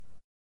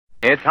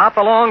It's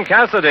Hopalong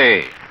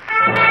Cassidy.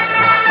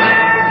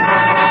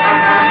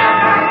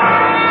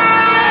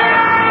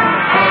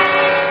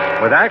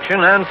 With action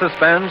and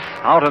suspense,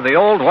 out of the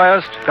Old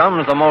West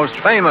comes the most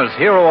famous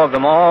hero of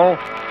them all,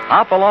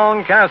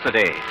 Hopalong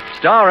Cassidy,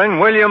 starring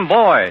William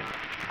Boyd.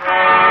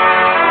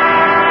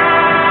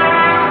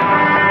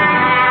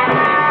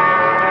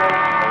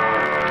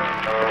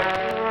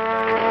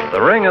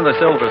 The Ring of the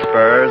Silver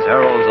Spurs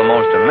heralds the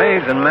most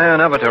amazing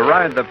man ever to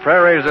ride the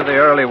prairies of the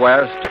early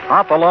West,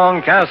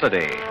 Hopalong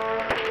Cassidy.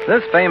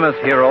 This famous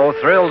hero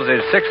thrills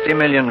his 60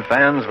 million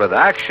fans with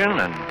action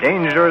and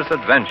dangerous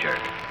adventure.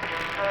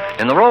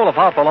 In the role of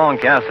Hopalong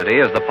Cassidy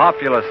is the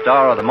popular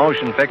star of the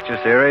motion picture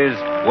series,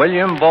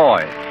 William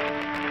Boyd.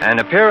 And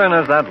appearing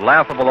as that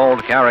laughable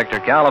old character,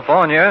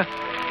 California,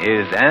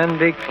 is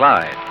Andy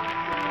Clyde.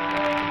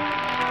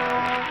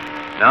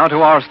 Now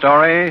to our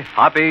story,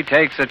 Hoppy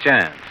Takes a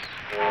Chance.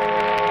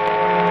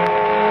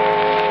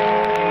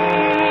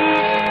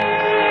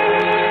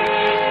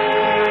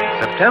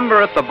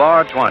 September at the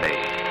Bar 20,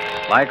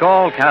 like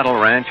all cattle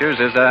ranchers,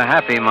 is a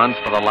happy month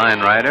for the line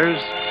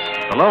riders,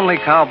 the lonely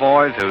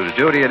cowboys whose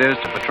duty it is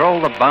to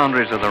patrol the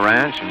boundaries of the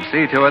ranch and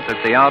see to it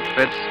that the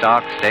outfit's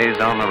stock stays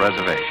on the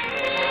reservation.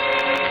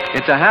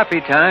 It's a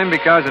happy time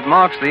because it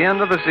marks the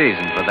end of the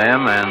season for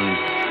them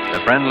and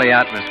the friendly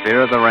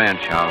atmosphere of the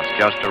ranch house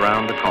just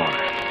around the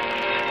corner.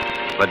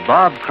 But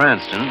Bob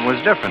Cranston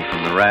was different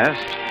from the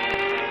rest.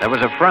 There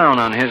was a frown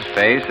on his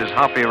face as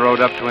Hoppy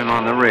rode up to him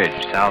on the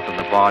ridge south of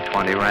the Bar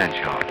 20 ranch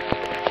house.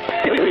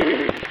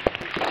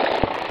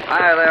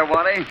 Hi there,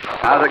 Waddy.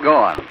 How's it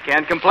going?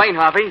 Can't complain,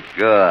 Hoppy.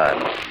 Good.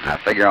 I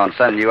figure on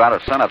sending you out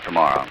at sunup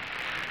tomorrow.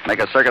 Make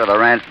a circuit of the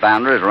ranch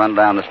boundaries, run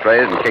down the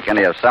strays, and kick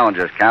any of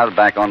Salinger's cows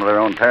back onto their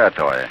own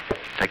territory.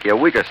 Take you a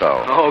week or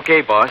so. Oh,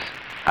 okay, boss.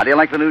 How do you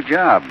like the new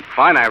job?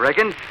 Fine, I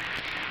reckon.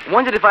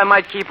 Wondered if I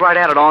might keep right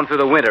at it on through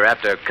the winter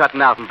after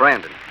cutting out in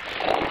Brandon.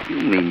 You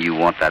mean you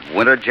want that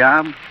winter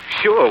job?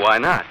 Sure, why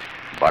not?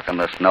 Bucking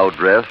the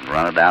snowdrift,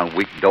 running down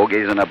weak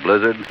dogies in a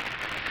blizzard.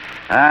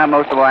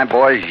 Most of my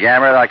boys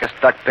yammer like a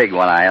stuck pig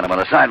when I hand them an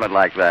assignment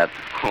like that.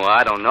 Oh,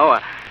 I don't know.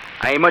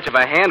 I ain't much of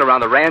a hand around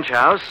the ranch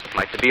house.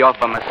 Like to be off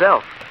by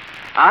myself.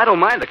 I don't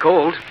mind the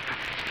cold.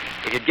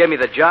 If you'd give me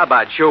the job,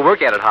 I'd sure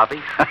work at it,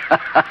 Hoppy.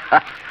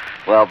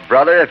 Well,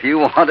 brother, if you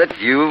want it,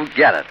 you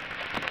get it.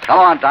 Come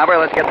on, Topper,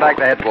 let's get back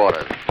to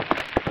headquarters.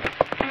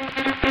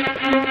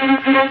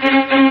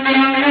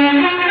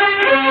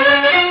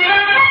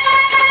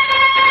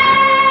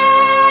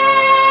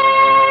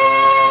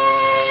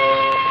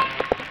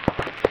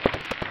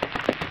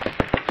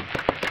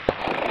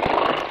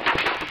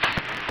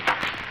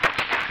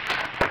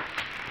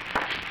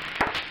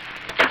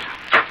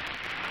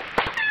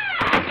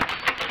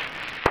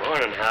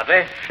 Morning,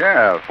 Hoppy.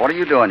 Sheriff, what are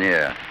you doing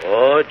here?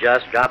 Oh,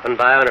 just dropping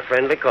by on a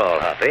friendly call,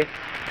 Hoppy.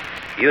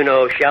 You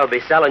know Shelby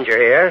Selinger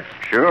here.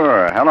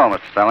 Sure. Hello, Mr.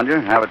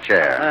 Selinger. Have a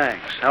chair.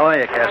 Thanks. How are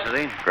you,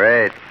 Cassidy?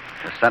 Great.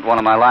 Just sent one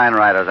of my line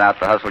riders out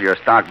to hustle your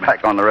stock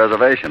back on the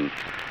reservation.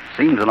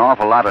 Seems an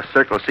awful lot of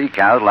Circle C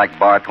cows like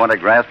Bar 20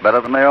 grass better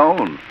than they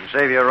own. You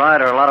save your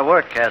rider a lot of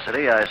work,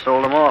 Cassidy. I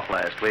sold them off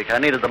last week. I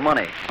needed the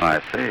money.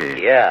 I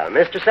see. Yeah,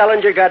 Mr.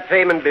 Selinger got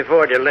payment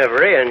before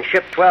delivery and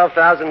shipped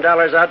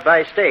 $12,000 out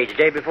by stage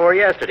day before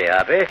yesterday,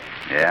 Hoppy.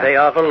 Yeah? Pay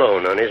off a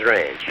loan on his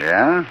ranch.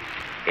 Yeah?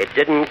 It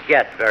didn't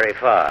get very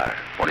far.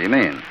 What do you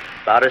mean?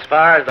 About as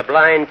far as the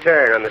blind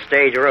turn on the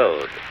stage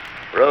road.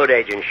 Road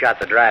agent shot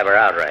the driver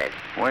outright.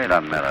 Wait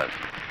a minute.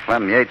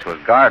 Clem Yates was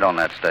guard on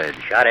that stage.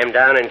 Shot him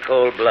down in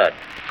cold blood.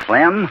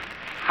 Clem?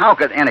 How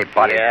could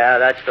anybody... Yeah,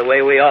 that's the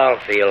way we all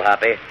feel,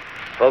 Hoppy.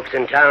 Folks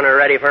in town are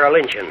ready for a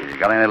lynching. You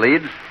got any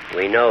leads?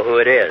 We know who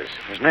it is.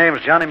 His name's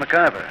Johnny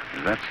McIver.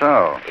 Is that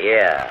so?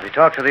 Yeah. We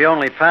talked to the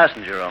only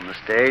passenger on the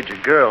stage, a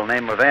girl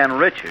named Van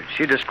Richards.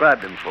 She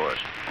described him for us.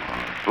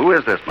 Who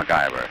is this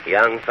McIver?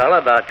 Young fella,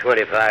 about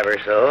 25 or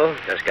so.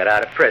 Just got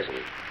out of prison.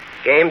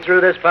 Came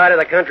through this part of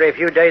the country a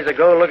few days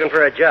ago looking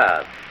for a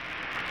job.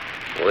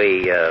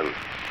 We,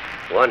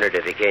 wondered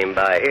if he came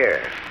by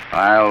here.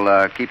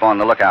 I'll keep on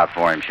the lookout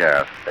for him,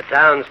 Sheriff. The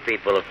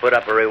townspeople have put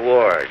up a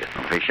reward.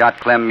 If he shot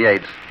Clem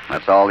Yates,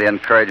 that's all the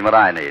encouragement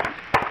I need.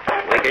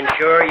 We can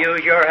sure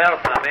use your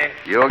help, Hoppy.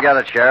 You'll get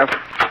it, Sheriff.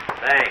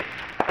 Thanks.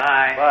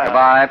 Bye.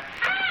 Goodbye.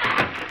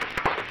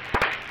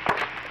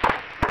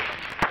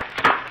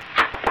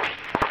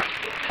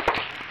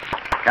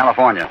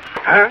 California.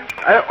 Huh?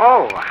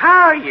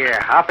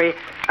 Hiya, Hoppy.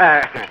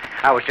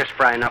 I was just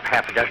frying up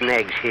half a dozen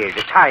eggs here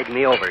to tide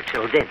me over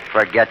till dinner.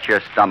 Forget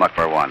your stomach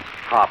for once.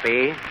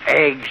 Hoppy,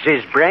 eggs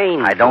is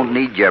brain. I don't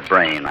need your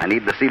brain. I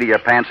need the seat of your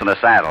pants in the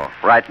saddle.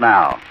 Right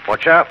now.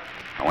 What's up?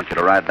 I want you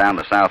to ride down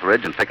to South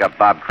Ridge and pick up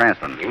Bob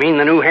Cranston. You mean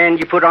the new hand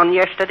you put on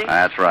yesterday?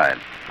 That's right.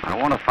 I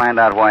want to find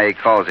out why he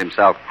calls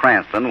himself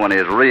Cranston when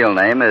his real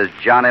name is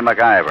Johnny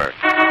McIver.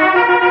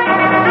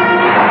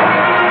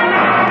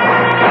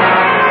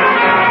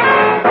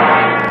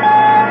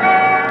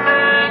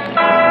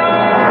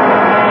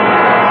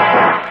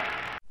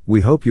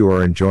 We hope you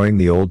are enjoying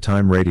the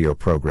old-time radio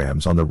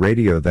programs on the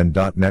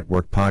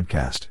RadioThen.network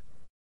podcast.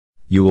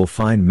 You will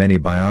find many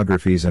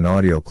biographies and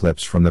audio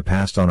clips from the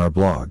past on our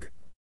blog,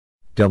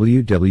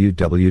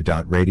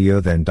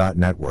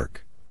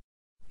 www.radiothen.network.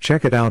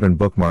 Check it out and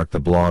bookmark the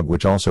blog,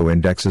 which also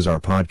indexes our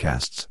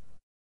podcasts,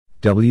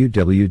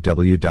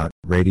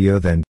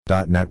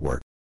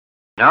 www.radiothen.network.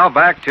 Now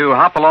back to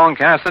Hopalong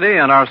Cassidy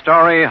and our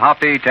story,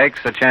 Hoppy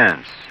Takes a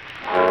Chance.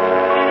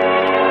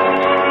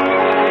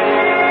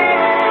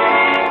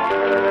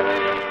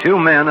 2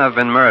 men have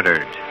been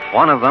murdered.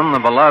 One of them, the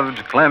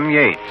beloved Clem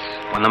Yates,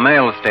 when the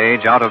mail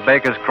stage out of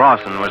Baker's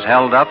Crossing was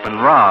held up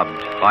and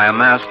robbed by a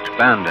masked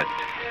bandit.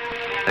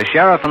 The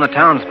sheriff and the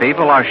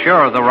townspeople are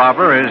sure the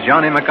robber is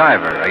Johnny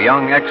MacIver, a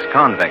young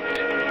ex-convict.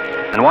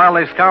 And while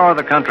they scour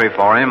the country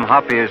for him,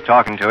 Hoppy is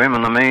talking to him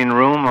in the main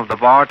room of the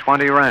Bar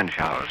 20 ranch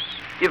house.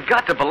 You've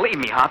got to believe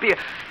me, Hoppy.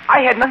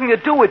 I had nothing to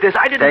do with this.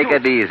 I didn't Take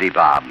it easy,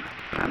 Bob.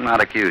 I'm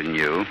not accusing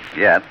you,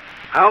 yet.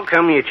 How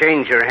come you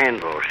changed your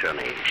handle,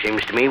 Sonny?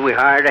 Seems to me we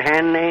hired a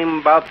hand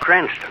named Bob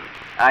Cranston.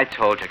 I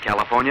told you,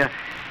 California.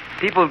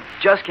 People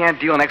just can't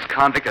deal an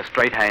ex-convict a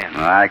straight hand.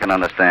 I can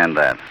understand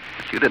that.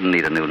 But you didn't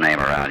need a new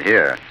name around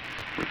here.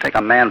 We take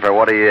a man for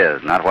what he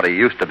is, not what he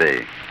used to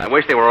be. I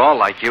wish they were all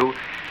like you.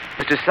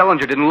 Mr.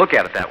 Sellinger didn't look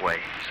at it that way.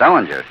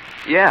 Sellinger?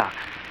 Yeah.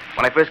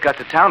 When I first got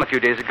to town a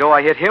few days ago,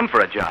 I hit him for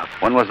a job.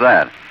 When was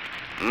that?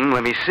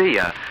 Let me see.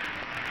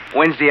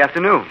 Wednesday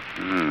afternoon.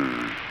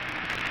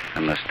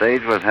 And the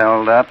stage was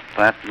held up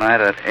that night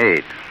at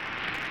 8.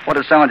 What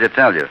did Sellinger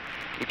tell you?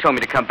 He told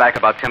me to come back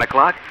about 10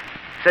 o'clock.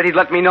 Said he'd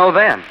let me know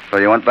then. So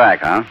you went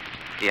back, huh?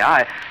 Yeah,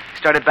 I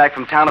started back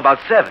from town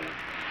about 7.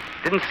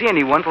 Didn't see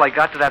anyone till I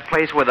got to that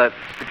place where it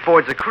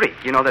fords the creek.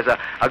 You know, there's a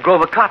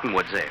grove of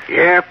cottonwoods there.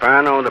 Yep,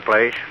 I know the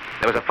place.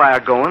 There was a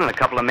fire going and a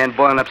couple of men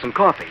boiling up some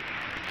coffee.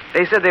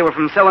 They said they were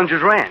from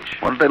Sellinger's ranch.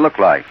 What did they look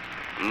like?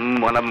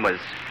 One of them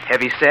was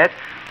heavy set,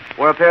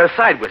 wore a pair of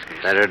side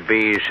whiskers. That'd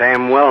be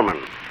Sam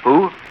Wellman.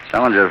 Who?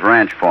 Sellinger's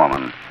ranch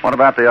foreman. What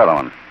about the other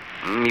one?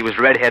 He was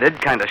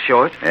red-headed, kind of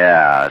short.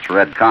 Yeah, it's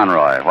Red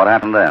Conroy. What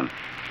happened then?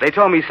 They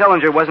told me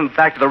Sellinger wasn't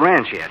back to the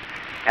ranch yet.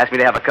 Asked me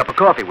to have a cup of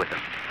coffee with them.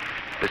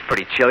 It was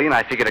pretty chilly, and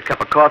I figured a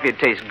cup of coffee would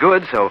taste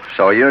good, so...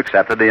 So you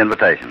accepted the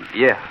invitation?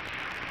 Yeah.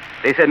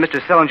 They said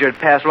Mr. Sellinger had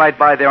passed right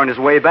by there on his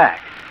way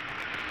back.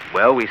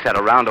 Well, we sat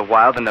around a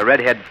while, then the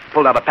redhead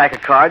pulled out a pack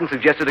of cards and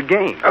suggested a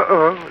game.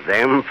 Uh-oh.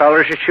 Them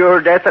fellers are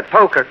sure death at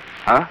poker.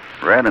 Huh?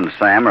 Red and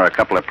Sam are a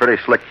couple of pretty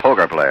slick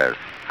poker players.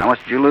 How much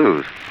did you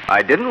lose?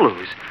 I didn't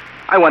lose.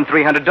 I won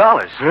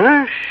 $300.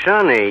 Huh?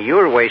 Sonny,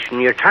 you're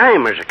wasting your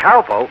time as a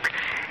cowpoke.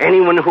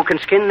 Anyone who can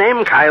skin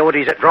them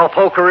coyotes that draw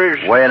poker is...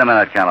 Wait a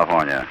minute,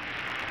 California.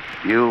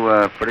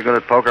 You pretty good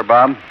at poker,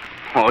 Bob?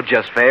 Oh,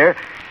 just fair.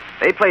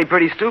 They played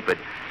pretty stupid.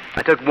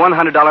 I took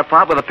 $100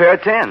 pot with a pair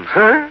of tens.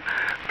 Huh?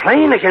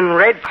 Playing against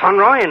Red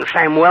Conroy and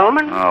Sam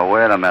Wellman? Oh,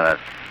 wait a minute.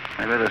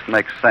 Maybe this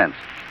makes sense.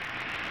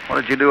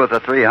 What did you do with the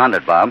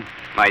 300, Bob?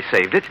 I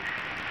saved it.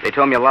 They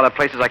told me a lot of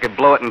places I could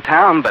blow it in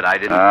town, but I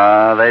didn't.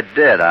 They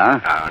did, huh?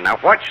 Oh, now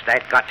what's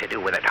that got to do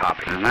with it,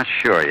 Hoppy? I'm not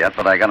sure yet,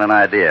 but I got an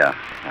idea.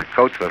 The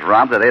coach was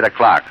robbed at 8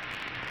 o'clock.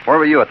 Where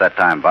were you at that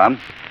time, Bob?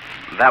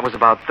 That was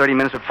about 30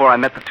 minutes before I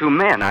met the 2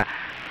 men. I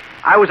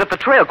was up the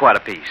trail quite a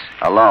piece.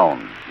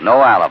 Alone.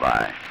 No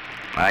alibi.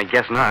 I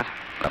guess not.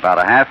 About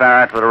a half hour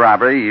after the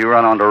robbery, you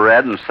run onto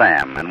Red and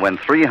Sam and win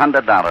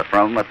 $300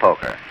 from them at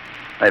poker.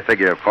 They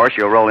figure, of course,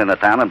 you'll roll into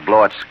town and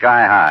blow it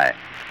sky high.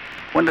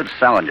 When did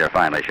Sellinger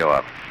finally show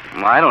up?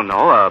 Well, I don't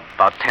know.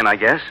 About 10, I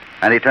guess.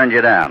 And he turned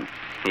you down?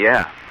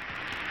 Yeah.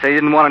 Said he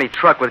didn't want any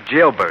truck with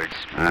jailbirds.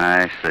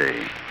 I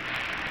see.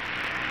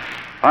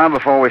 Well,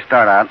 before we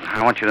start out,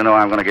 I want you to know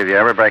I'm going to give you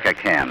every break I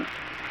can.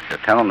 If you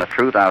tell them the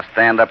truth, I'll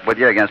stand up with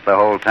you against the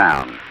whole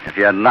town. If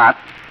you're not...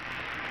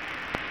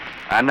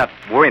 I'm not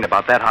worrying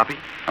about that, Hoppy.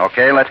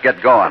 Okay, let's get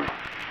going.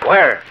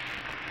 Where?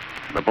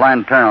 The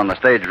blind turn on the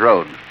stage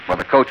road, where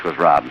the coach was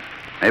robbed.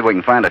 Maybe we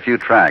can find a few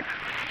tracks.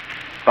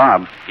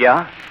 Bob?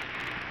 Yeah?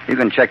 You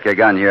can check your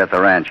gun here at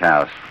the ranch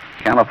house.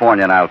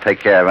 California and I'll take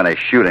care of any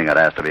shooting that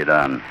has to be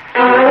done.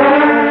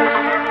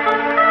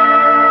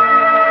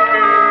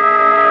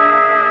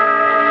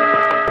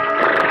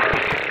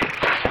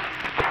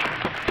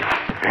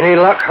 Any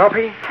luck,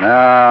 Hoppy?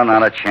 No,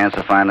 not a chance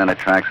to find any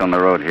tracks on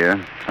the road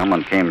here.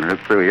 Someone came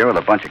through here with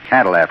a bunch of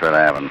cattle after it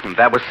happened.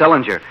 That was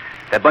Sellinger.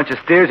 That bunch of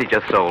steers he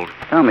just sold.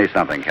 Tell me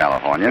something,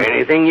 California.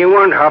 Anything you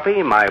want,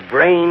 Hoppy. My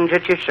brain's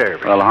at your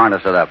service. Well,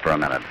 harness it up for a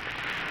minute.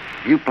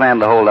 You plan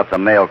to hold up the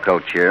mail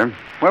coach here.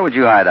 Where would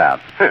you hide out?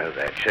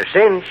 That's a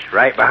cinch.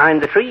 Right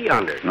behind the tree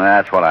yonder.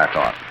 That's what I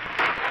thought.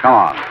 Come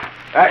on.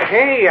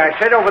 Hey, I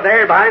said over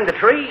there behind the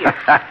tree.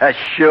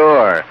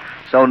 Sure.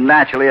 So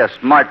naturally, a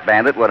smart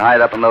bandit would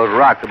hide up in those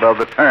rocks above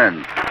the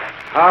turn.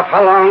 Hop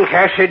along,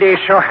 Cassidy,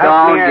 so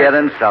help Don't me. get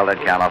insulted,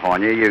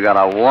 California. You got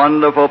a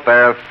wonderful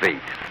pair of feet.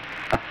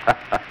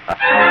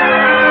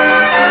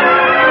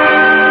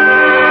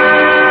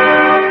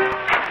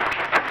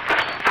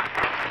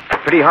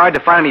 Pretty hard to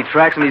find any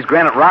tracks in these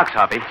granite rocks,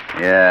 Hoppy.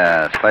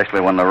 Yeah,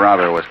 especially when the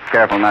robber was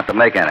careful not to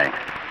make any.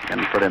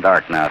 Getting pretty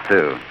dark now,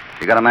 too.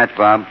 You got a match,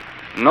 Bob?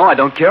 No, I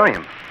don't carry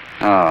him.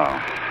 Oh.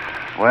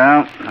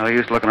 Well, no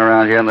use looking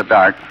around here in the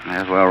dark. May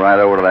as well ride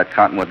over to that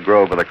cottonwood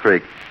grove by the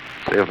creek.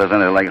 See if there's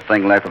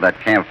anything left of that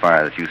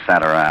campfire that you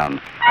sat around.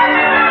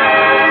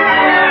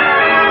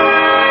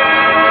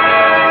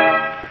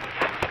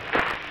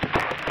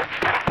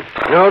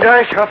 No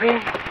dice, Hoppy.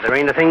 There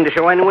ain't a thing to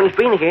show anyone's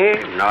been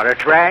here. Not a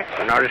track,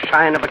 not a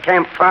sign of a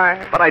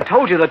campfire. But I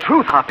told you the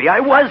truth, Hoppy. I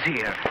was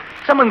here.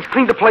 Someone's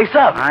cleaned the place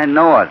up. I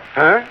know it.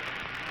 Huh?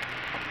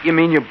 You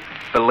mean you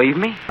believe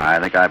me? I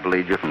think I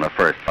believed you from the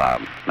first,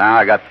 Bob. Now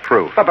I got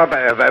proof.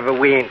 But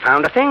we ain't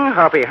found a thing,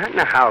 Hoppy.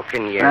 Now, how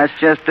can you... That's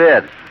just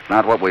it. It's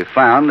not what we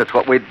found, it's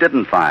what we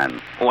didn't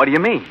find. What do you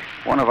mean?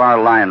 One of our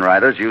line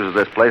riders uses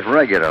this place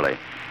regularly.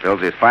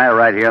 Builds his fire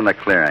right here in the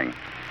clearing.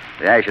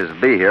 The ashes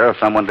would be here if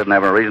someone didn't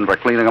have a reason for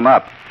cleaning them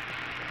up.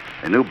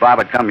 They knew Bob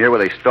had come here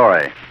with his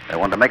story. They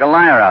wanted to make a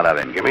liar out of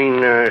him. You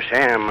mean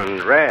Sam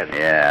and Red?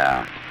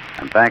 Yeah.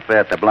 And back there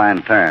at the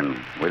blind turn,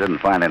 we didn't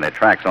find any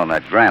tracks on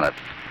that granite.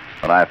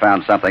 But I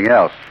found something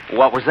else.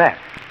 What was that?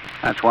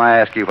 That's why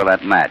I asked you for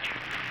that match.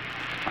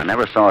 I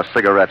never saw a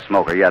cigarette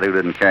smoker yet who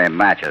didn't carry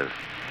matches.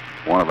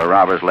 One of the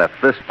robbers left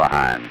this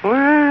behind.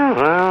 Well,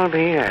 I'll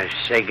be a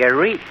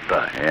cigarette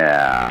butt.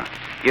 Yeah.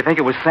 You think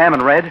it was Sam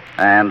and Red?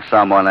 And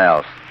someone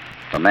else.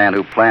 The man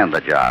who planned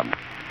the job.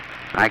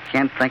 I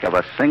can't think of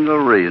a single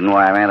reason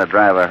why a man would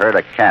drive a herd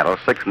of cattle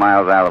 6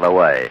 miles out of the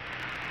way.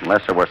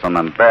 Unless there were some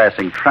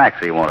embarrassing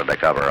tracks he wanted to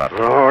cover up.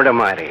 Lord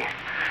Almighty.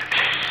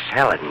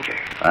 Salinger.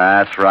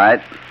 That's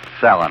right.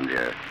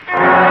 Salinger.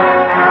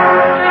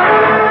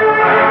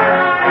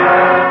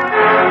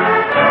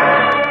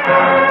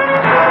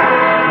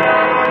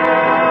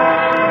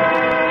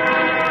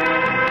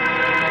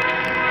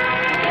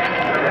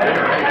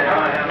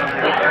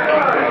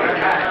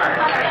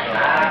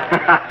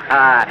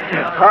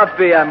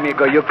 Hoppy,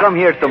 amigo, you come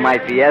here to my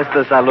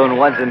Fiesta Saloon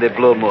once in the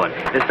blue moon.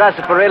 The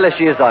sarsaparilla,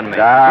 she is on me.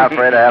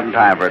 Afraid I haven't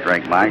time for a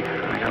drink, Mike.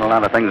 I got a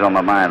lot of things on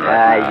my mind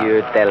right now.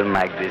 You tell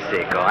Mike de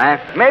Seco, eh?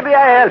 Maybe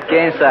I help,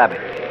 quien sabe.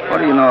 What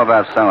do you know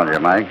about Salinger,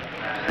 Mike?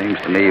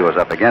 Seems to me he was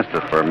up against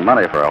us for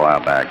money for a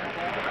while back.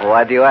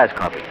 Why do you ask,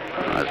 Hoppy?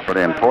 That's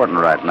pretty important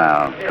right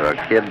now to a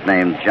kid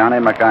named Johnny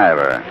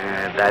McIver.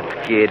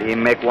 That kid, he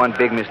make one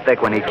big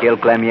mistake when he killed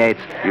Clem Yates.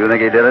 You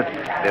think he did it?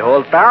 The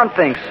whole town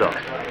thinks so.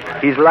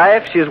 His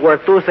life, she's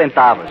worth 2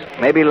 centavos,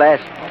 maybe less.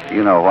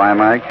 You know why,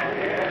 Mike?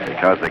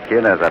 Because the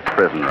kid has a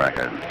prison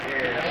record.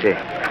 See.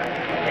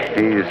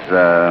 He's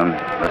the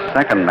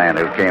second man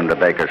who came to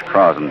Baker's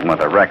Crossing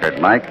with a record,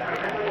 Mike.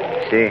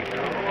 See.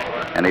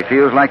 And he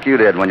feels like you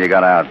did when you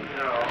got out.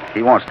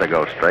 He wants to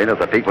go straight if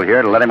the people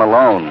here to let him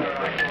alone.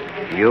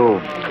 You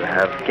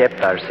have kept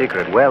our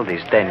secret well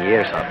these 10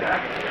 years, Hoppy.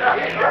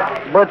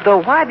 But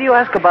why do you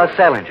ask about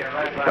Salinger?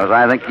 Because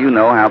I think you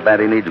know how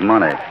bad he needs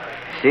money.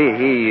 See,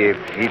 he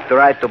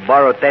tried to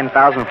borrow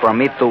 $10,000 from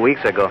me 2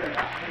 weeks ago.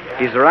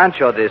 His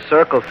rancho, the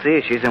Circle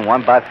C, she's in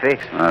one butt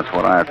fix. That's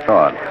what I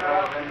thought.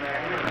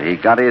 He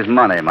got his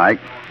money,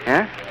 Mike.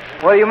 Yeah?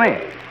 What do you mean?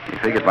 He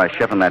figured by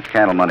shipping that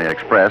cattle money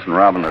express and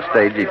robbing the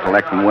stage, he'd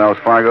collect from Wells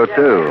Fargo,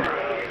 too.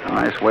 A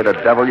nice way to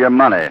double your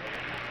money.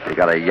 He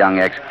got a young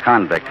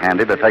ex-convict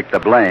handy to take the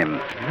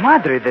blame.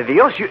 Madre de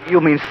Dios, you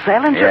mean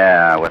Salinger?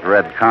 Yeah, with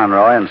Red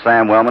Conroy and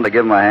Sam Wellman to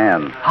give him a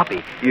hand.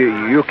 Hoppy,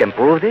 you can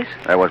prove this?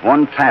 There was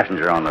one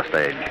passenger on the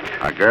stage,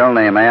 a girl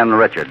named Ann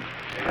Richards.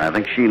 I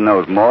think she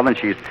knows more than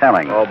she's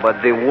telling. Oh,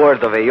 but the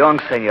word of a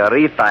young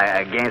senorita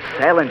against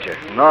Salinger.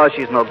 No,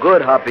 she's no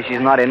good, Hoppy. She's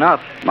not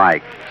enough.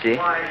 Mike. See?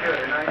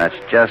 That's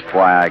just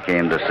why I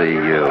came to see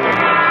you.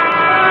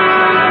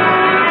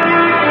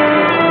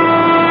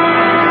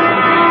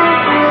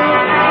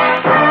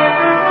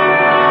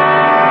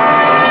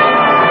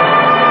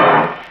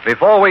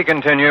 Before we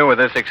continue with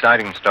this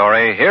exciting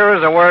story, here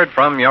is a word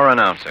from your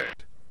announcer.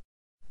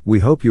 We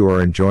hope you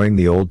are enjoying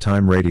the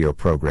old-time radio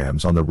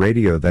programs on the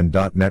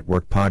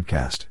RadioThen.network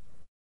podcast.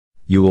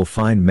 You will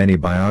find many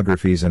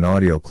biographies and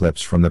audio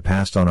clips from the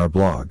past on our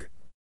blog,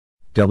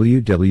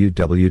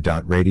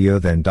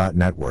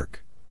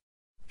 www.radiothen.network.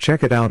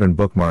 Check it out and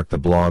bookmark the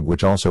blog,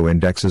 which also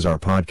indexes our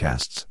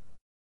podcasts,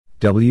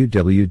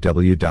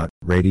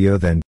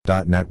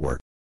 www.radiothen.network.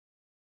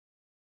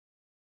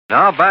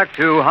 Now back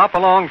to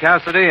Hopalong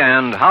Cassidy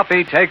and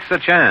Hoppy Takes a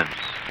Chance.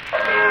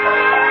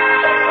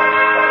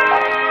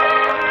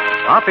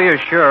 Hoppy is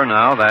sure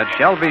now that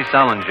Shelby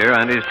Salinger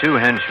and his 2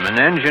 henchmen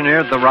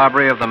engineered the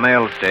robbery of the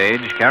mail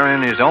stage,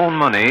 carrying his own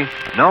money,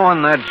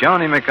 knowing that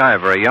Johnny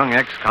McIver, a young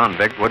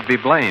ex-convict, would be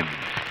blamed.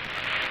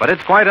 But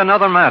it's quite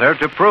another matter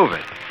to prove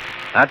it.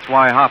 That's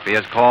why Hoppy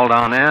has called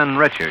on Ann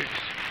Richards,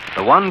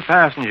 the one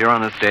passenger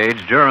on the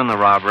stage during the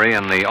robbery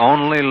and the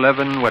only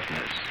living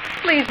witness.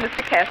 Please,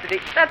 Mr. Cassidy,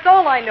 that's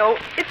all I know.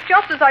 It's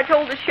just as I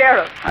told the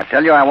sheriff. I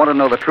tell you, I want to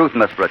know the truth,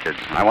 Miss Richards.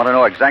 I want to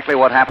know exactly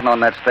what happened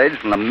on that stage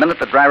from the minute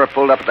the driver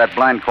pulled up at that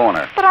blind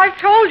corner. But I've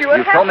told you it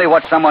You've told me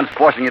what someone's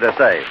forcing you to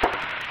say.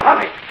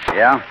 Hoppy.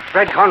 Yeah?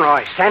 Red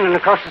Conroy, standing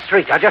across the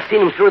street. I just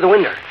seen him through the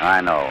window. I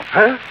know.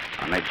 Huh?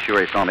 I made sure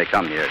he saw me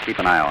come here. Keep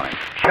an eye on him.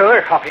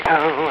 Sure, Hoppy.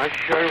 Oh, I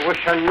sure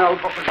wish I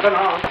knowed what was going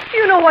on. Do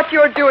you know what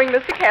you're doing,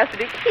 Mr.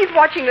 Cassidy? He's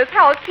watching this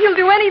house. He'll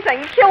do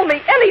anything, kill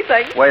me,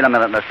 anything. Wait a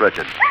minute, Miss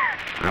Richards.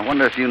 I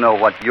wonder if you know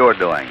what you're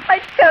doing. I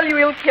tell you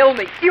he'll kill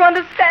me. Do you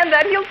understand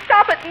that? He'll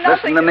stop at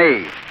nothing. Listen to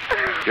me.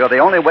 You're the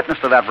only witness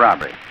to that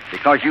robbery.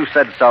 Because you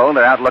said so,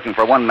 they're out looking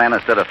for one man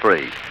instead of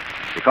three.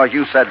 Because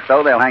you said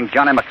so, they'll hang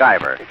Johnny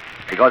McIver.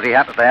 Because he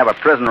happens to have a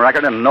prison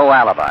record and no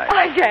alibi.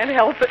 I can't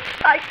help it.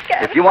 I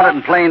can't. If you want it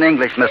in plain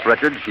English, Miss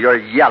Richards, you're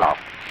yellow.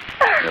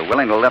 You're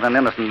willing to let an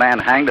innocent man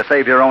hang to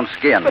save your own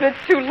skin. But it's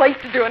too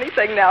late to do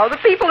anything now. The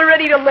people are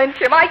ready to lynch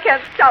him. I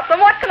can't stop them.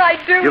 What can I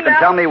do now? You can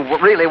tell me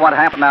really what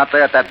happened out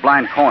there at that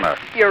blind corner.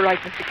 You're right,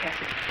 Mr.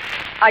 Cassidy.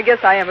 I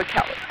guess I am a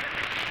coward.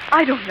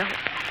 I don't know.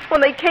 When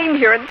they came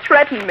here and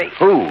threatened me.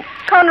 Who?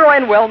 Conroy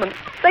and Wellman.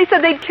 They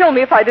said they'd kill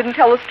me if I didn't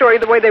tell the story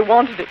the way they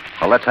wanted it.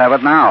 Well, let's have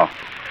it now.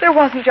 There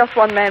wasn't just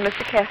one man,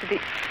 Mr. Cassidy.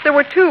 There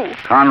were two.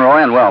 Conroy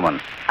and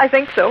Wellman. I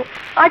think so.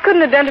 I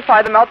couldn't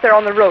identify them out there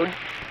on the road.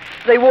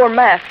 They wore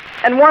masks,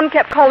 and one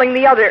kept calling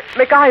the other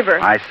McIver.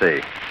 I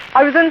see.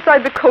 I was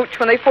inside the coach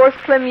when they forced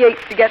Clem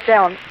Yates to get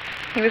down.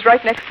 He was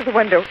right next to the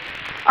window.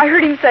 I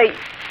heard him say,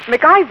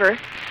 McIver?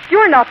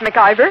 You're not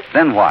McIver.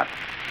 Then what?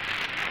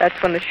 That's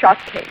when the shot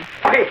came.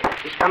 Hey,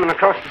 he's coming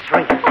across the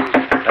street.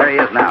 There he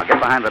is now. Get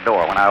behind the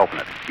door when I open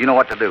it. You know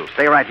what to do.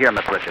 Stay right here,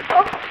 Miss Richards.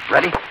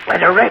 Ready?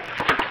 Let her rip.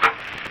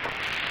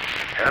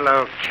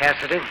 Hello,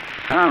 Cassidy.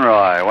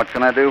 Conroy, what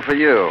can I do for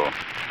you?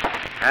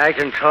 I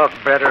can talk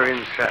better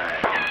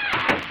inside.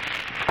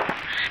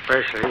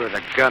 Especially with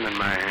a gun in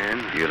my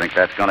hand. You think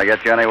that's going to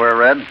get you anywhere,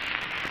 Red?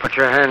 Put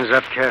your hands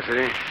up,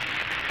 Cassidy.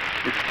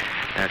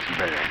 That's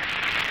better.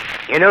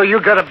 You know,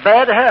 you got a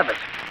bad habit.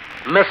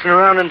 Messing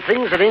around in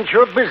things that ain't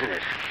your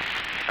business.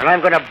 And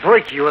I'm going to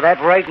break you of that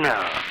right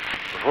now.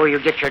 Before you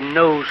get your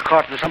nose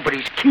caught in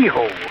somebody's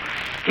keyhole.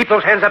 Keep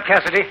those hands up,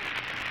 Cassidy.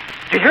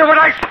 Did you hear what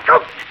I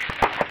scooped?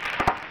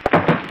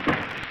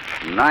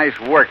 Nice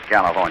work,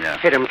 California.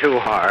 Hit him too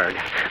hard.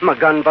 My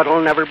gun butt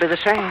will never be the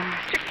same.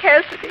 Mr.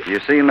 Cassidy. You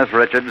see, Miss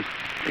Richards,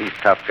 these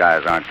tough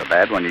guys aren't so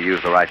bad when you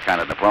use the right kind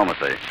of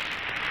diplomacy.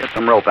 Get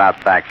some rope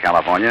out back,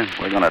 California.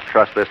 We're going to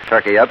truss this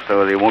turkey up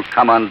so that he won't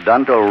come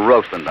undone till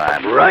roasting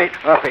time. Right,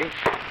 Huffy.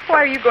 Why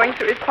are you going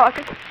through his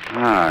pocket?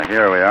 Ah,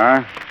 here we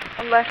are.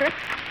 A letter?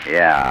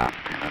 Yeah,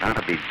 it ought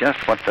to be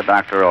just what the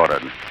doctor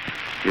ordered.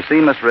 You see,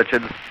 Miss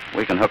Richards,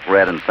 we can hook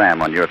Red and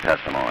Sam on your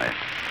testimony.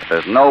 But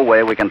there's no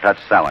way we can touch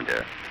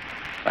Salinger.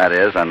 That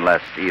is,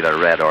 unless either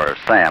Red or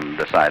Sam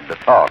decide to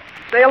talk.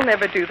 They'll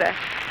never do that.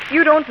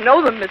 You don't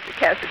know them, Mr.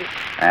 Cassidy.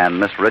 And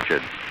Miss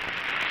Richards,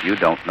 you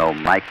don't know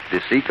Mike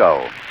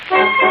DeSico.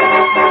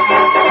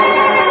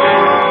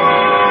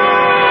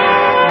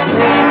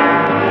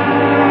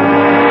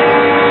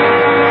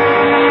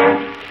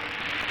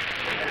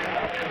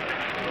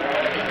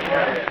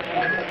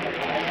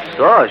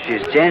 So,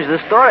 she's changed the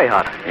story,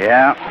 Hot.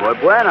 Yeah. Muy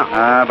bueno.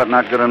 But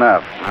not good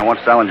enough. I want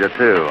Salinger,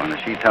 too. And if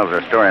she tells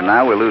her story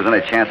now, we'll lose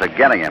any chance of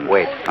getting him.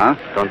 Wait. Huh?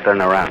 Don't turn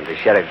around. The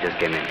sheriff just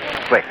came in.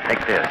 Quick,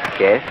 take this.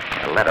 Okay?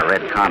 A letter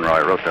Red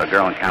Conroy wrote to a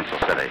girl in Council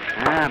City.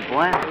 Ah,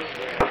 bueno.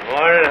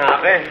 Morning,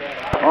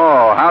 Hoppy.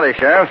 Oh, howdy,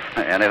 Sheriff.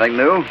 Anything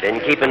new?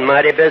 Been keeping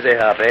mighty busy,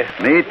 Hoppy.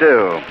 Me,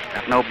 too.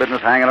 Got no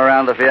business hanging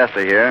around the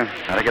fiesta here.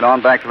 Gotta get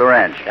on back to the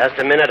ranch. Just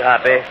a minute,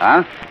 Hoppy.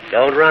 Huh?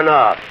 Don't run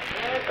off.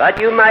 Thought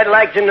you might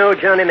like to know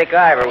Johnny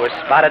McIver was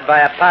spotted by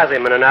a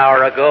posseman an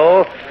hour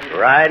ago,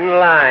 riding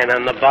line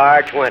on the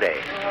Bar 20.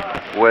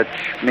 Which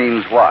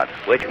means what?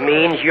 Which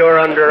means you're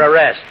under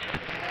arrest,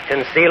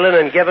 concealing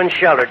and giving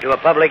shelter to a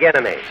public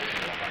enemy.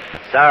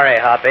 Sorry,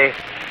 Hoppy,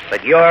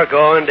 but you're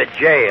going to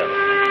jail.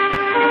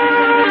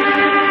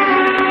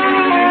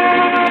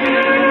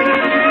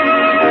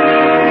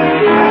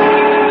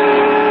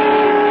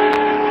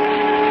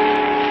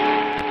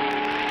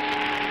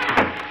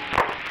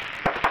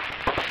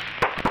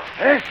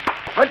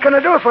 What can I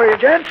do for you,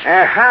 gents?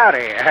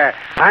 Howdy.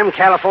 I'm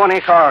California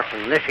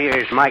Carlson. This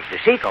here's Mike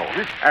DeSico.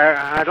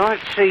 I'd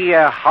like to see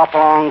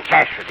Hopalong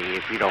Cassidy,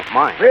 if you don't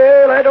mind.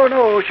 Well, I don't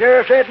know.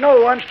 Sheriff said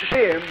no wants to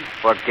see him.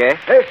 Por qué?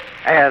 Hey,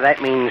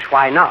 That means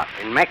why not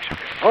in Mexico.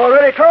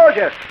 already told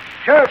you.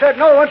 Sheriff said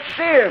no wants to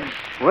see him.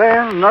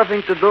 Well,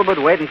 nothing to do but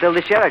wait until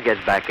the sheriff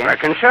gets back, eh?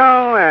 Reckon so.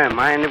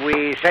 Mind if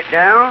we sit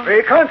down?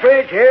 Free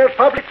country, jail's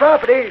public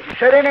property.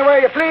 Sit anywhere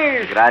you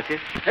please.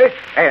 Gracias. Hey,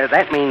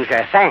 That means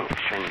thanks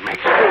in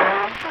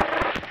Mexico.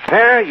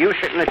 You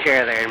sit in the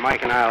chair there, and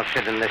Mike and I'll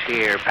sit in this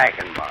here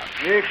packing box.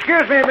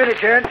 excuse me a minute,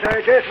 gents.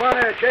 I just want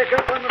to check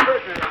up on the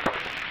prisoner.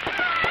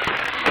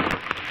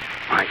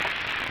 Mike,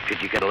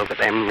 did you get a look at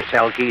them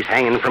cell keys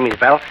hanging from his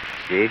belt?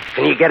 See?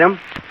 Can you get them?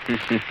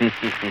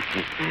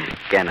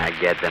 Can I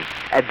get them?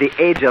 At the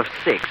age of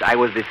 6, I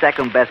was the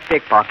second best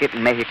pickpocket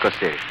in Mexico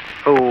City.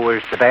 Who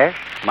was the best?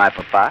 My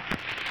papa.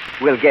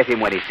 We'll get him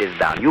when he sits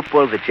down. You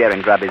pull the chair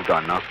and grab his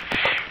gun, no?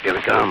 Here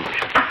he comes.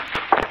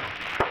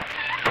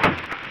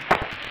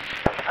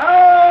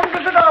 Pound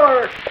to the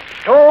dollar.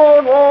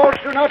 Stone walls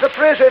do not a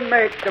prison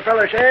make, the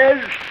fella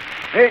says.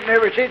 Ain't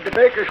never seen the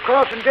Baker's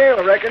Crossing jail,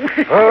 I reckon.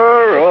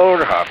 Poor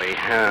old Hoppy.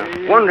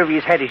 Wonder if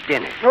he's had his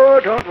dinner.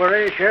 Oh, don't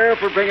worry.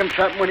 Sheriff will bring him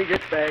something when he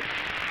gets back.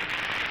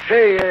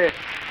 Say, you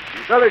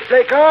fellas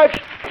play cards?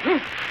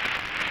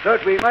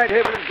 Thought we might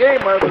have a little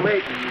game while we're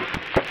waiting.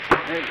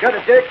 Got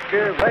a deck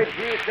right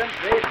here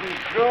someplace and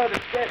draw the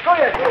desk. Oh,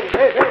 yes,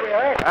 there we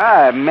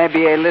are.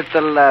 Maybe a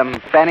little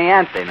penny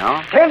ante,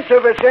 no? 10th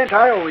of a cent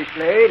I always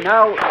play.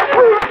 Now...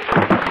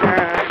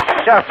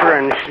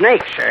 Suffering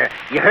snakes, sir.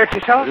 You hurt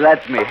yourself?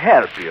 Let me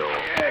help you.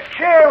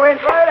 Chair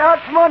went right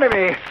out from under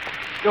me.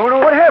 Don't know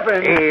what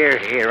happened.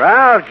 Here,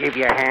 I'll give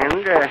you a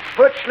hand.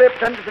 Foot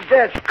slipped under the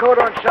desk, caught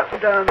on something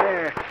down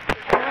there.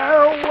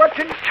 Now, what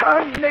in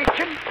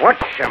tarnation?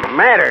 What's the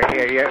matter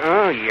here?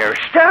 You're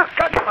stuck.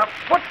 Got my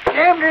foot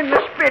jammed in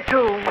the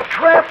spittoon.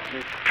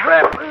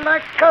 Trapped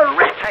like a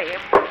rat I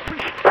am.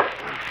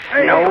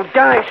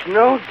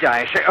 No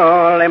dice.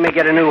 Oh, let me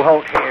get a new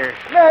Holt here.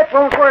 That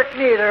won't work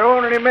neither,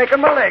 only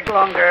making my leg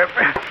longer.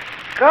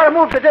 Gotta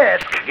move the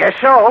desk. Guess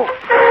so.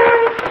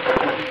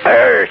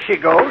 There she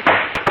goes.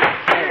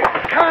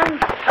 Come,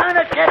 son,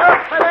 get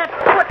off of that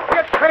foot,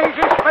 you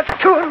crazy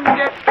spittoon.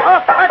 Get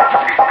off it.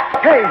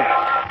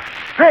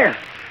 Hey,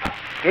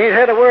 ain't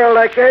had a world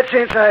like that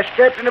since I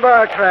stepped in a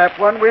bar trap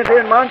one winter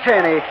in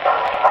Montana.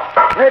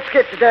 Let's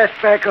get the desk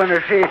back on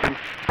her feet.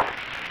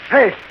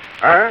 Hey.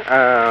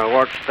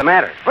 What's the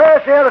matter?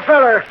 Where's the other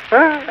feller?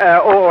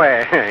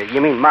 You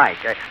mean Mike?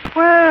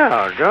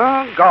 Well,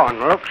 doggone,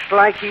 looks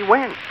like he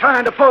went.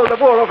 Trying to pull the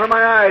wool over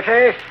my eyes,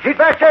 eh? He's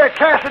back there at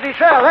Cassidy's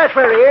cell. That's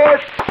where he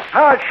is.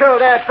 I'll show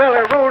that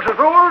feller rules of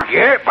rules.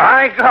 Yeah,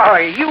 by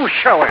golly, you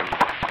show him.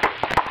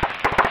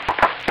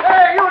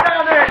 Hey, you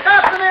down there,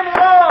 stop the name of the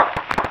law.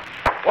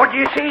 What do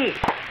you see?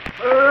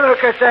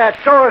 Look at that.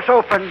 Door's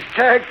open.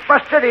 Tag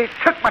busted. He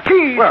took my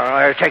keys.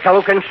 Well, take a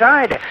look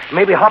inside.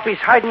 Maybe Hoppy's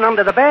hiding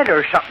under the bed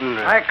or something.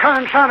 I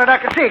confound it, I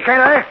can see, can't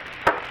I?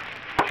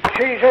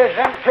 She's as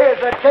empty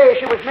as the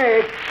day she was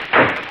made.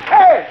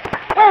 Hey!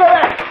 Wait a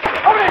minute!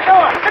 Open the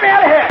door! Get me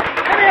out of here!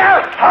 Get me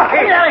out!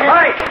 Get me out of here!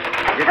 Mike!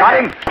 You got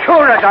him?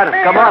 Sure, I got him.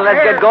 Come on, let's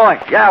get going.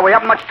 Yeah, we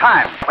haven't much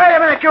time. Wait a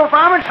minute, you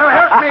varmint, so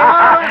help me.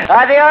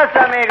 Adios,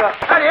 amigo.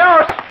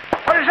 Adios!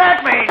 What does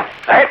that mean?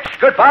 That's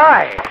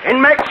goodbye in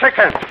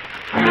Mexican.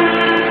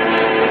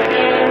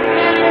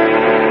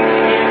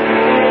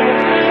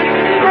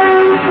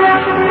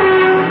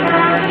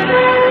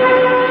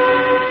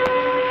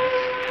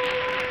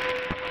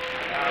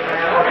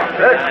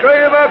 Let's show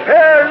you up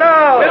here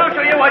now. We'll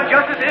show you what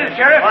justice is,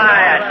 Sheriff.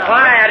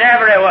 Quiet,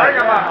 everyone.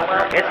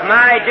 It's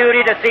my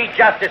duty to see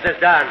justice is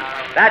done.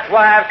 That's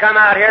why I've come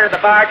out here to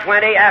the Bar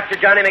 20 after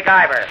Johnny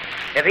McIver.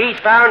 If he's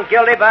found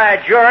guilty by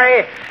a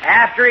jury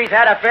after he's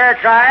had a fair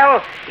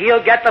trial,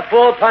 he'll get the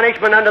full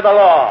punishment under the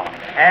law.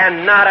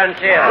 And not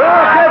until...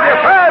 We'll give you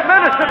 5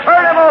 minutes to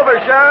turn him over,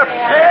 Sheriff.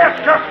 Yes,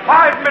 just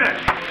 5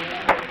 minutes.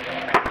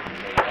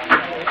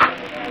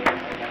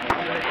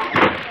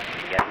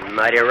 Getting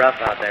mighty rough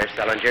out there,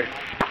 Sullinger.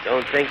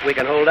 Don't think we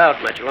can hold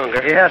out much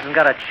longer. He hasn't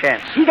got a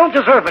chance. He don't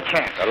deserve a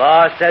chance. The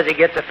law says he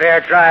gets a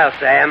fair trial,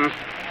 Sam.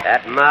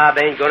 That mob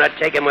ain't going to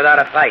take him without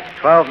a fight.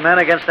 12 men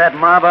against that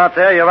mob out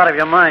there? You're out of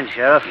your mind,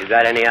 Sheriff. You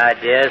got any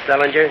ideas,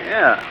 Sullinger?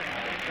 Yeah.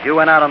 If you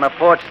went out on the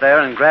porch there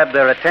and grabbed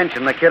their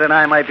attention, the kid and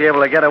I might be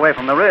able to get away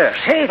from the rear.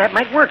 Say, that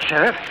might work,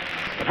 Sheriff.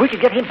 If we could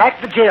get him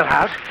back to the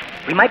jailhouse,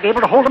 we might be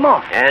able to hold him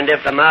off. And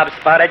if the mob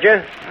spotted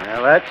you?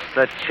 Well, that's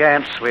the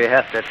chance we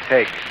have to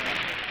take.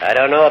 I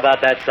don't know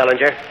about that,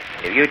 Sullinger.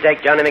 If you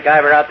take Johnny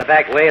McIver out the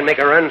back way and make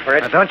a run for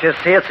it... Now, don't you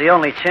see it's the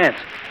only chance?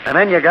 The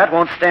men you got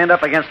won't stand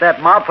up against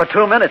that mob for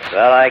 2 minutes.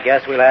 Well, I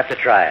guess we'll have to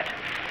try it.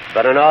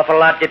 But an awful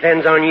lot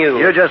depends on you.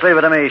 You just leave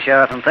it to me,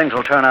 Sheriff, and things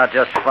will turn out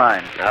just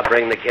fine. I'll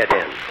bring the kid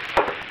in.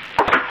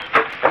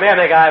 Come here,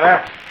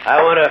 McIver.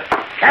 I want to...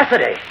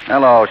 Cassidy!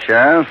 Hello,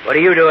 Sheriff. What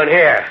are you doing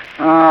here?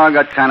 Oh, I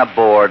got kind of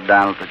bored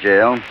down at the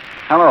jail.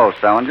 Hello,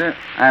 Sullinger.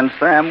 And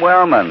Sam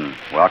Wellman.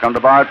 Welcome to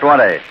Bar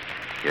 20.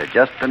 You're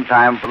just in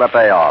time for the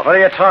payoff. What are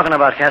you talking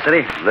about,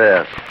 Cassidy?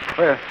 This.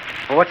 Well,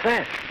 what's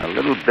that? A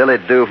little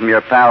billet due from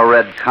your pal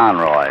Red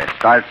Conroy.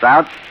 Starts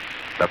out,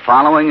 the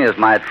following is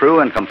my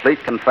true and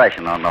complete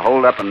confession on the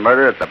hold-up and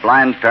murder at the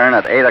Blind Turn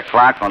at 8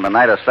 o'clock on the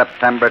night of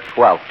September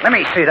 12th. Let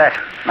me see that.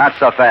 Not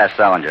so fast,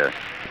 Sullinger.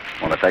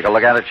 Want to take a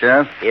look at it,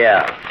 Sheriff?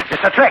 Yeah.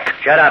 It's a trick.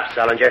 Shut up,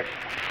 Sullinger.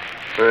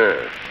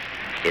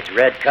 It's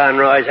Red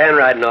Conroy's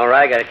handwriting, all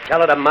right. I can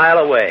tell it a mile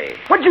away.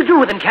 What'd you do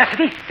with him,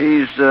 Cassidy?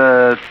 He's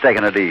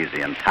taking it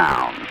easy in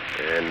town.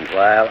 And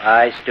while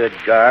I stood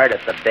guard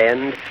at the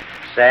bend,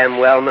 Sam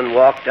Wellman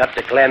walked up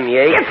to Clem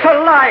Yates. It's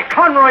a lie.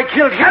 Conroy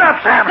killed him. Shut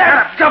up, Sam.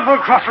 That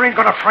double-crosser ain't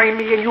gonna frame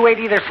me, and you ain't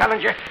either,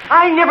 Sullinger.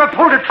 I never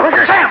pulled a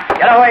trigger. Sam!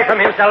 Get away from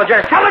him,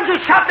 Sullinger.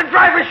 Sullinger shot the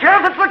driver,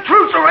 Sheriff. It's the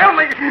truth, so help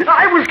me.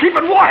 I was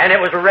keeping watch. And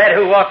it was Red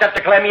who walked up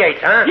to Clem Yates,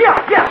 huh? Yeah.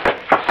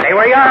 Stay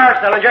where you are,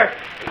 Sullinger.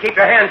 And keep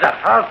your hands up.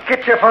 I'll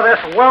get you for this,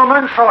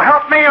 Wellman, so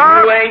help me,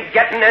 or... You ain't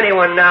getting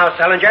anyone now,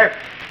 Sullinger.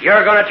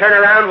 You're going to turn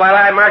around while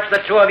I march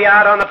the two of you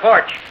out on the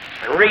porch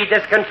and read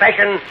this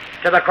confession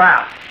to the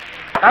crowd.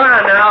 Come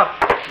on now.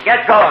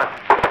 Get going.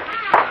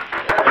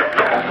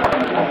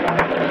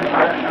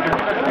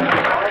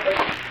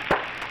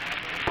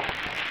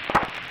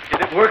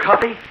 Did it work,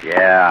 Hoppy?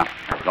 Yeah,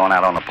 going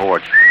out on the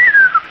porch.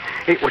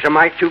 It was a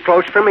mite too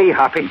close for me,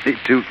 Hoppy. Me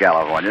too,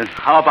 California.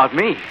 How about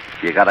me?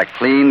 You got a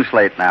clean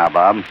slate now,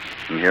 Bob.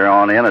 From here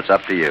on in, it's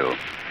up to you.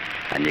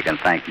 And you can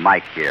thank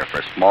Mike here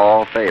for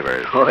small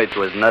favors. Oh, it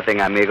was nothing,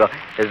 amigo.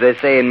 As they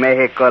say in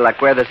Mexico, la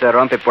cuerda se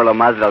rompe por lo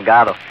más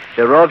delgado.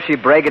 The rope she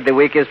break at the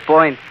weakest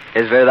point.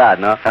 Es verdad,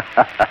 no?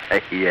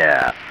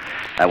 Yeah.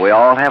 And we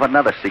all have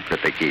another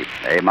secret to keep.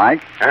 Eh,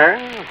 Mike?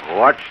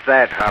 What's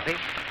that, Hoppy?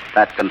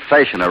 That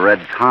confession of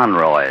Red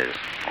Conroy's.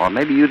 Or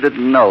maybe you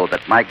didn't know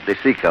that Mike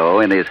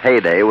DeSico, in his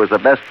heyday, was the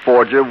best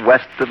forger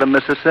west of the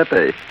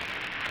Mississippi.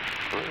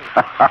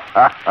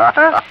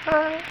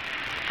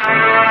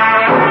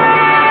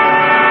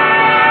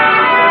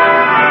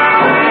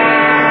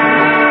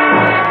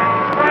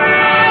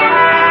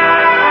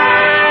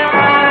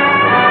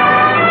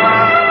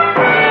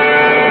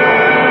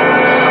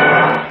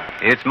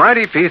 It's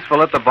mighty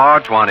peaceful at the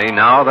Bar 20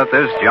 now that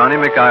this Johnny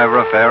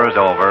McIver affair is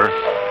over,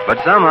 but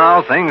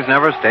somehow things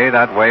never stay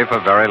that way for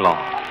very long.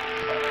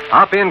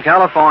 Hoppy in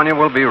California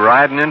will be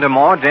riding into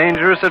more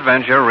dangerous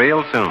adventure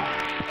real soon.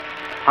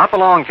 Hop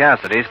Along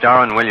Cassidy,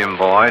 starring William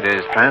Boyd,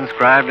 is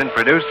transcribed and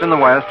produced in the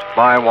West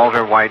by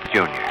Walter White,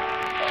 Jr.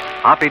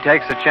 Hoppy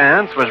Takes a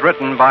Chance was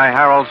written by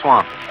Harold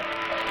Swanton.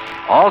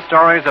 All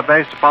stories are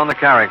based upon the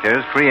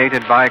characters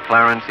created by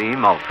Clarence E.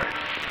 Mulford.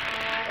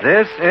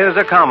 This is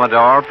a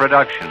Commodore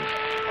production.